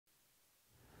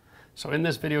So in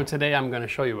this video today, I'm going to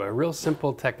show you a real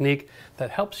simple technique that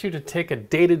helps you to take a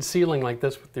dated ceiling like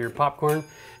this with your popcorn,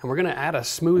 and we're going to add a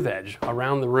smooth edge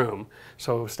around the room.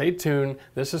 So stay tuned.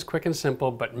 This is quick and simple,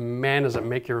 but man, does it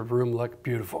make your room look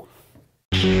beautiful.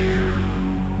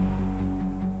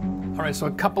 All right, so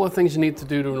a couple of things you need to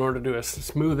do in order to do a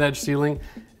smooth edge ceiling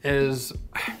is,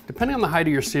 depending on the height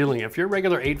of your ceiling, if you're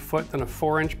regular 8 foot, then a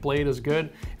 4-inch blade is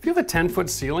good. If you have a 10-foot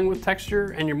ceiling with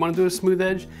texture and you want to do a smooth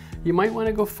edge, you might want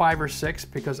to go 5 or 6,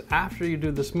 because after you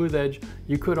do the smooth edge,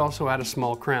 you could also add a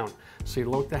small crown. So you'd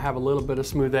look to have a little bit of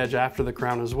smooth edge after the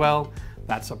crown as well.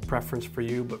 That's a preference for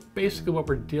you, but basically what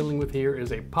we're dealing with here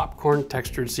is a popcorn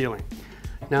textured ceiling.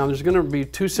 Now there's going to be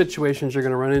two situations you're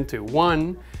going to run into.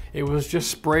 One, it was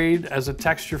just sprayed as a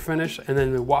texture finish and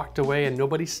then they walked away and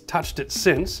nobody's touched it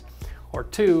since. Or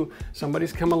two,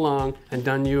 somebody's come along and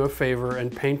done you a favor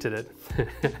and painted it.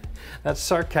 That's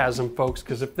sarcasm, folks,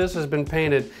 because if this has been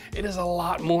painted, it is a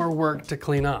lot more work to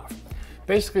clean off.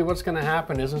 Basically what's going to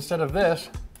happen is, instead of this,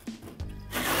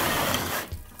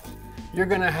 you're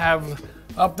going to have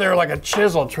up there like a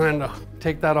chisel trying to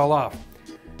take that all off.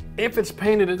 If it's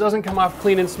painted, it doesn't come off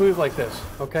clean and smooth like this,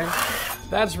 okay?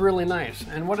 That's really nice.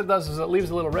 And what it does is it leaves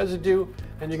a little residue,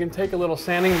 and you can take a little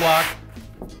sanding block,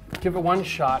 give it one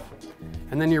shot,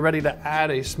 and then you're ready to add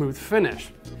a smooth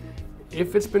finish.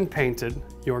 If it's been painted,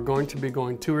 you're going to be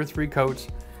going 2 or 3 coats.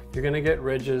 You're gonna get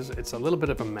ridges. It's a little bit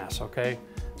of a mess, okay?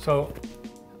 So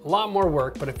a lot more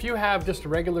work, but if you have just a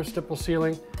regular stipple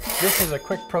ceiling, this is a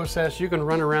quick process. You can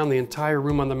run around the entire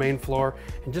room on the main floor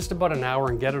in just about an hour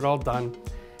and get it all done.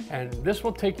 And this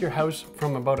will take your house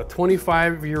from about a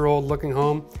 25-year-old looking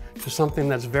home to something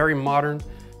that's very modern,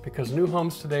 because new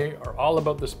homes today are all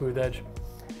about the smooth edge.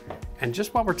 And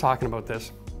just while we're talking about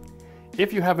this,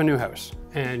 if you have a new house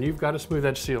and you've got a smooth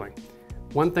edge ceiling,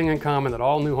 one thing in common that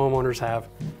all new homeowners have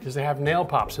is they have nail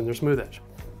pops in their smooth edge.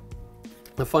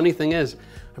 The funny thing is,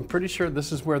 I'm pretty sure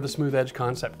this is where the smooth edge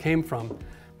concept came from,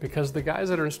 because the guys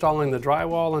that are installing the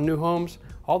drywall on new homes,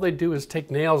 all they do is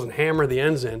take nails and hammer the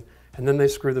ends in, and then they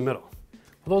screw the middle.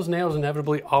 Well, those nails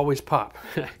inevitably always pop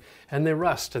and they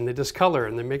rust and they discolor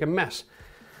and they make a mess.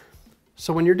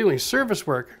 So when you're doing service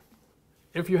work,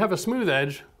 if you have a smooth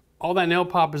edge, all that nail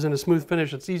pop is in a smooth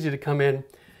finish. It's easy to come in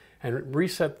and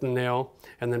reset the nail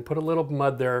and then put a little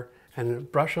mud there and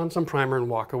brush on some primer and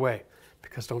walk away.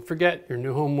 Because don't forget, your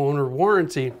new homeowner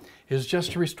warranty is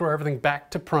just to restore everything back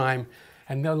to prime,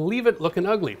 and they'll leave it looking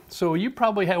ugly. So you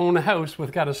probably own a house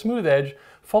with got a smooth edge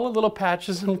full of little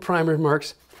patches and primer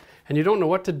marks, and you don't know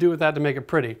what to do with that to make it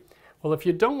pretty. Well, if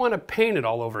you don't want to paint it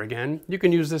all over again, you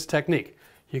can use this technique.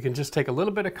 You can just take a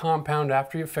little bit of compound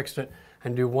after you fixed it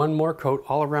and do one more coat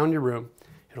all around your room.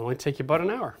 It'll only take you about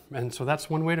an hour. And so that's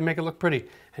one way to make it look pretty.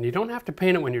 And you don't have to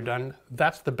paint it when you're done.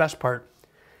 That's the best part.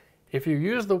 If you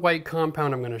use the white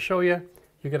compound I'm going to show you,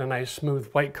 you get a nice smooth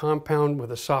white compound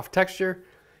with a soft texture.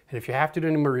 And if you have to do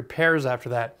any more repairs after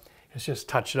that, it's just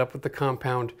touch it up with the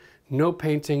compound. No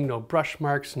painting, no brush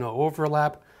marks, no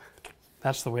overlap.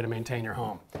 That's the way to maintain your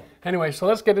home. Anyway, so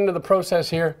let's get into the process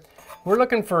here. We're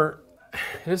looking for,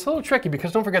 and it's a little tricky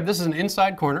because don't forget, this is an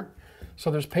inside corner. So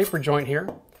there's paper joint here,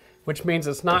 which means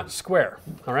it's not square,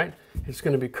 all right? It's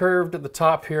gonna be curved at the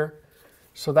top here.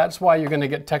 So that's why you're gonna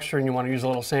get texture and you wanna use a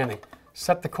little sanding.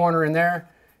 Set the corner in there.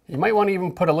 You might wanna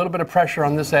even put a little bit of pressure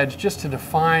on this edge just to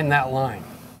define that line,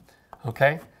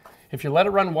 okay? If you let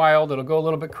it run wild, it'll go a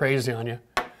little bit crazy on you.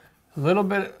 A little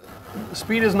bit,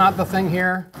 speed is not the thing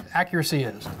here, accuracy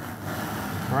is.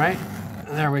 All right,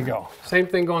 there we go. Same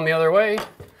thing going the other way,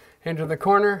 into the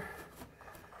corner,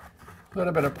 a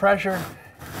little bit of pressure,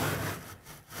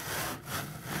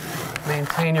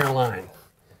 maintain your line.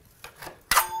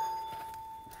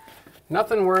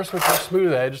 Nothing worse with your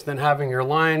smooth edge than having your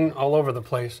line all over the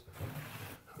place.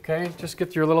 Okay, just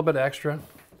get your little bit extra.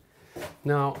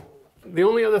 Now, the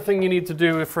only other thing you need to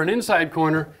do for an inside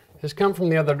corner is come from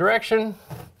the other direction,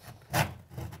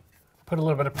 put a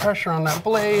little bit of pressure on that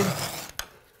blade,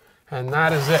 and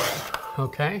that is it,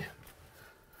 okay?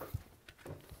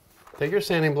 Take your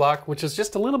sanding block, which is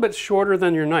just a little bit shorter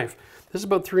than your knife. This is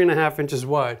about 3.5 inches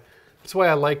wide. That's why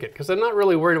I like it, because I'm not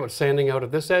really worried about sanding out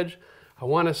at this edge. I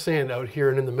want to sand out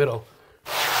here and in the middle.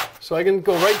 So I can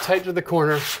go right tight to the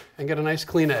corner and get a nice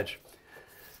clean edge.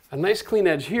 A nice clean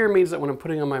edge here means that when I'm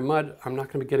putting on my mud, I'm not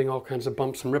going to be getting all kinds of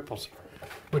bumps and ripples,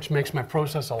 which makes my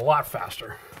process a lot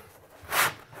faster.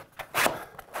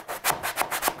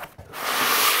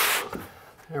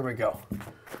 There we go.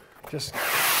 Just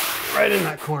right in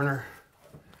that corner.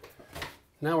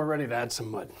 Now we're ready to add some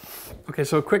mud. Okay,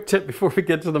 so a quick tip before we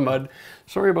get to the mud.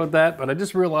 Sorry about that, but I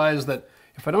just realized that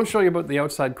if I don't show you about the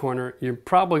outside corner, you're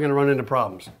probably going to run into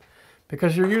problems.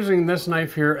 because you're using this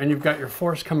knife here and you've got your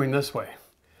force coming this way.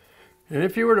 And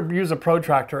if you were to use a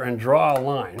protractor and draw a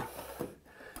line,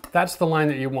 that's the line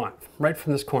that you want, right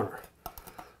from this corner,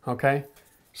 okay?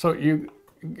 So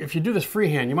if you do this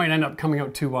freehand, you might end up coming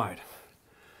out too wide.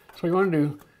 So what you want to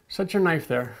do, set your knife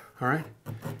there, all right?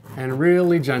 And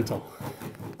really gentle,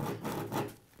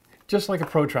 just like a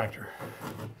protractor.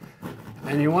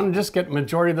 And you want to just get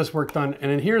majority of this work done.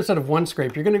 And in here, instead of one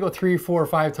scrape, you're going to go 3, 4, or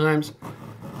 5 times.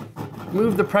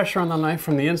 Move the pressure on the knife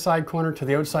from the inside corner to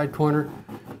the outside corner.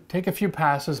 Take a few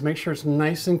passes, make sure it's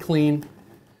nice and clean.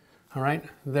 All right,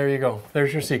 there you go.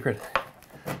 There's your secret.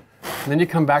 And then you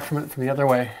come back from it from the other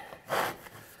way.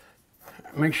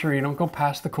 Make sure you don't go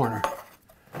past the corner.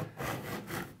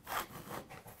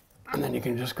 And then you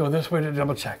can just go this way to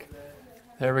double check.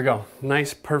 There we go.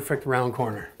 Nice, perfect round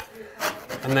corner.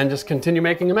 And then just continue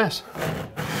making a mess.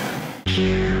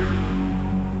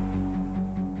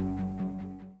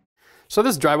 So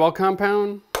this drywall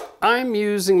compound, I'm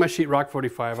using my sheetrock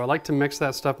 45. I like to mix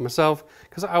that stuff myself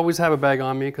because I always have a bag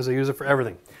on me because I use it for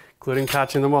everything, including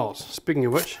patching the walls. Speaking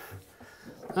of which,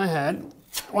 I had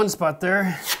one spot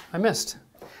there I missed.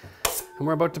 And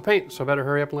we're about to paint, so I better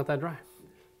hurry up and let that dry.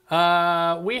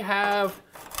 We have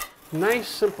nice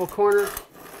simple corner.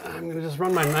 I'm gonna just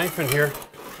run my knife in here.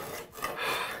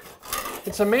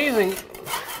 It's amazing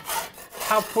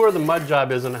how poor the mud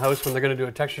job is in a house when they're gonna do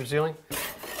a textured ceiling.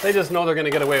 They just know they're gonna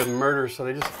get away with murder, so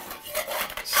they just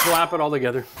slap it all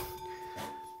together.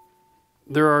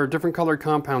 There are different colored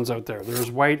compounds out there.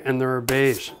 There's white and there are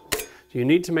beige. So you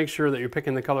need to make sure that you're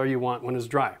picking the color you want when it's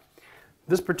dry.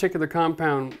 This particular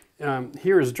compound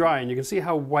here is dry, and you can see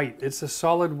how white. It's a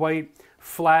solid white,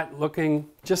 flat looking,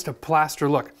 just a plaster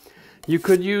look. You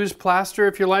could use plaster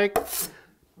if you like.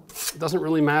 It doesn't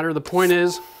really matter. The point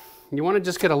is, you want to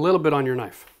just get a little bit on your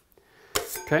knife,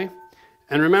 okay?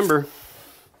 And remember,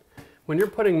 when you're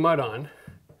putting mud on,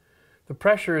 the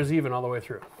pressure is even all the way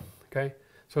through, okay?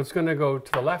 So it's going to go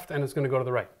to the left and it's going to go to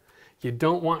the right. You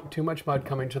don't want too much mud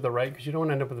coming to the right because you don't want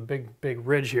to end up with a big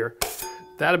ridge here.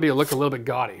 That'd look a little bit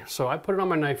gaudy. So I put it on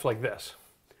my knife like this.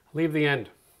 Leave the end,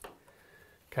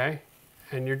 okay?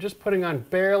 And you're just putting on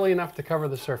barely enough to cover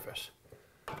the surface.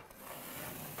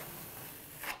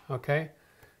 Okay,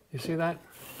 you see that?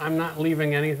 I'm not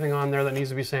leaving anything on there that needs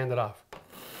to be sanded off.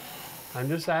 I'm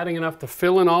just adding enough to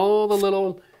fill in all the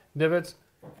little divots.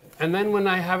 And then when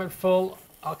I have it full,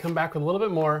 I'll come back with a little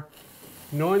bit more,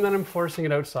 knowing that I'm forcing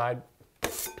it outside,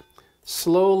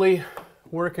 slowly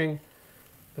working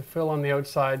the fill on the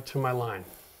outside to my line.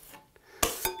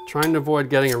 Trying to avoid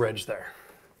getting a ridge there.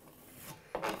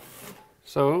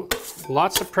 So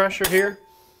lots of pressure here.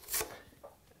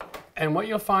 And what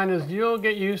you'll find is you'll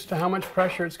get used to how much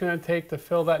pressure it's going to take to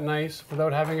fill that nice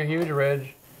without having a huge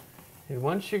ridge. And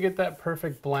once you get that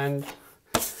perfect blend,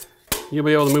 you'll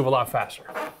be able to move a lot faster,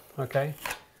 okay?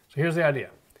 So here's the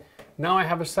idea. Now I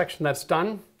have a section that's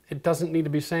done. It doesn't need to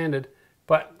be sanded,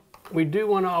 but we do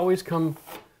want to always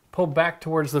pull back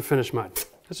towards the finished mud.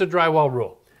 It's a drywall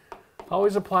rule.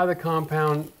 Always apply the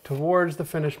compound towards the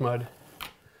finished mud.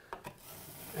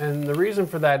 And the reason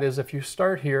for that is if you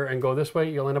start here and go this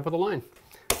way, you'll end up with a line.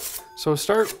 So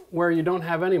start where you don't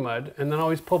have any mud and then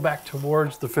always pull back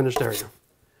towards the finished area.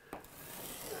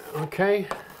 Okay.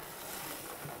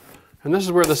 And this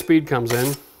is where the speed comes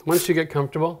in. Once you get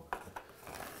comfortable,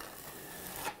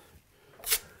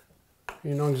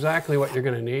 you know exactly what you're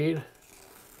going to need.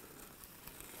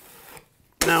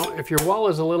 Now, if your wall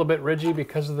is a little bit ridgy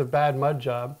because of the bad mud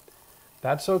job,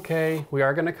 that's okay. We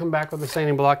are going to come back with the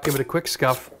sanding block, give it a quick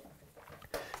scuff.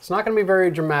 It's not going to be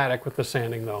very dramatic with the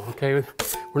sanding though, okay?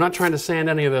 We're not trying to sand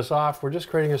any of this off. We're just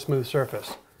creating a smooth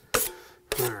surface.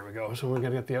 There we go. So we're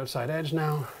going to get the outside edge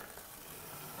now.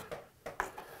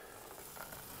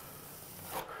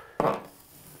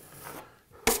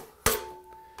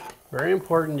 Very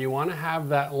important, you want to have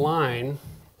that line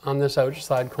on this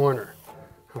outside corner,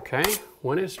 okay?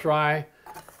 When it's dry,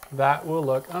 that will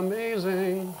look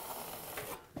amazing.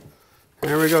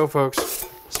 There we go, folks.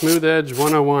 Smooth edge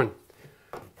 101.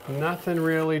 Nothing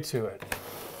really to it.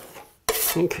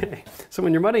 Okay, so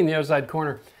when you're mudding the outside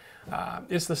corner,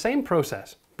 it's the same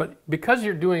process, but because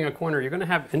you're doing a corner, you're going to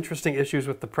have interesting issues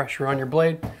with the pressure on your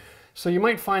blade. So you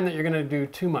might find that you're going to do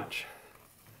too much.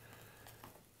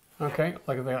 Okay,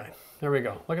 look at that. There we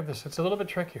go. Look at this. It's a little bit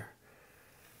trickier.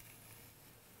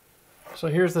 So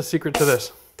here's the secret to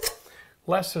this.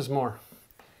 Less is more.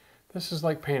 This is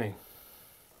like painting.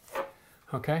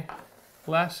 Okay?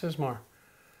 Less is more.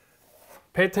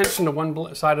 Pay attention to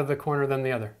one side of the corner than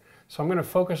the other. So I'm going to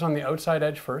focus on the outside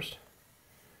edge first.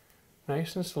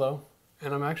 Nice and slow.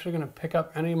 And I'm actually going to pick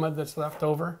up any mud that's left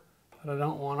over that I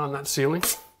don't want on that ceiling.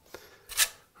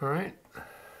 All right.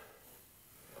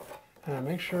 And I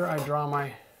make sure I draw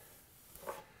my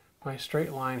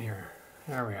straight line here.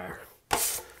 There we are.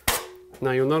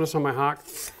 Now you'll notice on my hawk,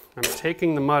 I'm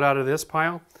taking the mud out of this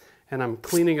pile and I'm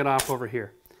cleaning it off over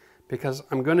here because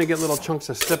I'm going to get little chunks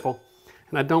of stipple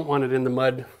and I don't want it in the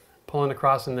mud pulling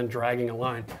across and then dragging a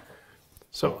line.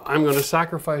 So I'm going to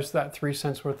sacrifice that 3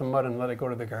 cents worth of mud and let it go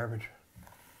to the garbage.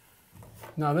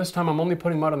 Now this time I'm only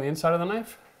putting mud on the inside of the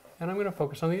knife and I'm going to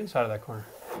focus on the inside of that corner.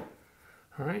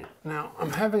 All right, now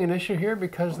I'm having an issue here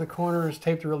because the corner is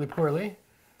taped really poorly.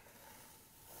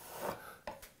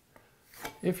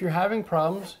 If you're having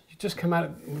problems, you just come at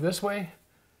it this way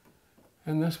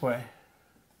and this way.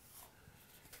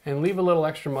 And leave a little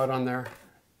extra mud on there.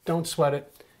 Don't sweat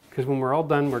it, because when we're all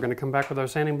done, we're going to come back with our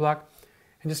sanding block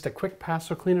and just a quick pass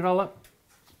will clean it all up.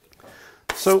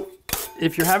 So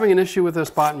if you're having an issue with this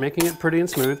spot, making it pretty and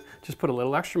smooth, just put a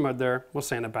little extra mud there. We'll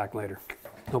sand it back later.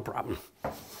 No problem.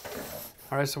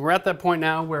 All right, so we're at that point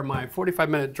now where my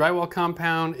 45-minute drywall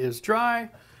compound is dry.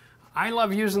 I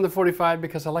love using the 45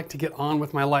 because I like to get on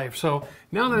with my life. So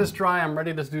now that it's dry, I'm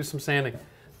ready to do some sanding.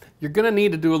 You're gonna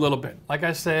need to do a little bit. Like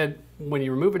I said, when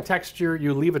you remove a texture,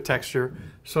 you leave a texture.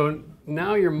 So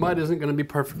now your mud isn't gonna be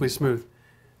perfectly smooth.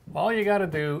 All you gotta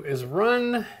do is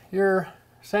run your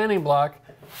sanding block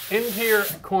into your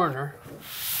corner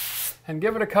and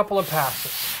give it a couple of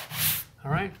passes,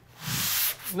 all right?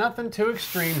 Nothing too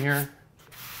extreme here.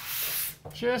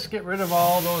 Just get rid of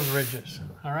all those ridges,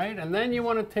 all right? And then you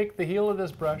want to take the heel of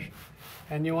this brush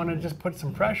and you want to just put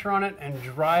some pressure on it and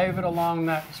drive it along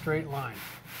that straight line.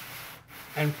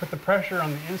 And put the pressure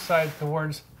on the inside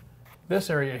towards this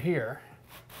area here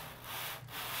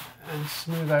and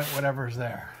smooth out whatever's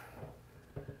there.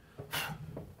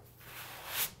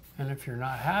 And if you're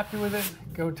not happy with it,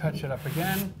 go touch it up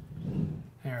again.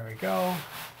 There we go.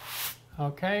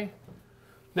 Okay.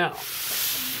 Now,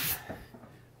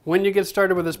 when you get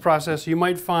started with this process, you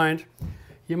might find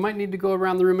you might need to go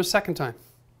around the room a second time.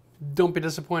 Don't be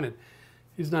disappointed.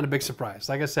 It's not a big surprise.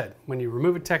 Like I said, when you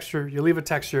remove a texture, you leave a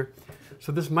texture.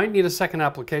 So this might need a second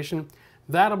application.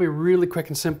 That'll be really quick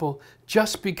and simple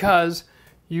just because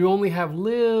you only have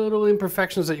little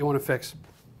imperfections that you want to fix.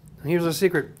 And here's the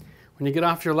secret. When you get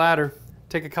off your ladder,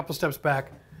 take a couple steps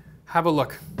back, have a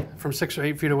look from 6 or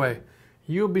 8 feet away.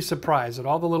 You'll be surprised at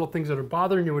all the little things that are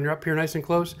bothering you when you're up here nice and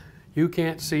close. You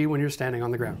can't see when you're standing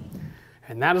on the ground.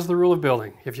 And that is the rule of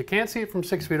building. If you can't see it from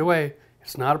 6 feet away,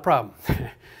 it's not a problem.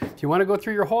 If you want to go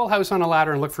through your whole house on a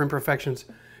ladder and look for imperfections,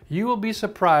 you will be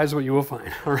surprised what you will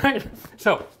find, all right?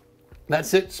 So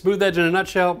that's it, smooth edge in a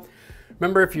nutshell.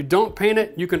 Remember, if you don't paint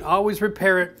it, you can always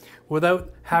repair it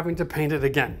without having to paint it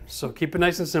again. So keep it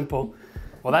nice and simple.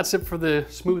 Well, that's it for the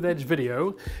smooth edge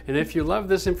video. And if you love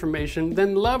this information,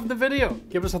 then love the video.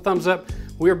 Give us a thumbs up.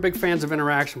 We are big fans of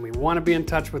interaction. We want to be in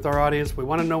touch with our audience. We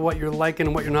want to know what you're liking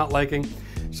and what you're not liking.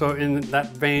 So in that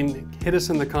vein, hit us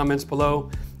in the comments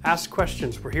below. Ask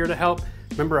questions. We're here to help.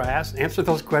 Remember, I answer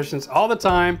those questions all the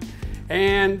time.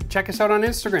 And check us out on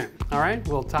Instagram. All right,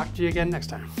 we'll talk to you again next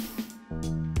time.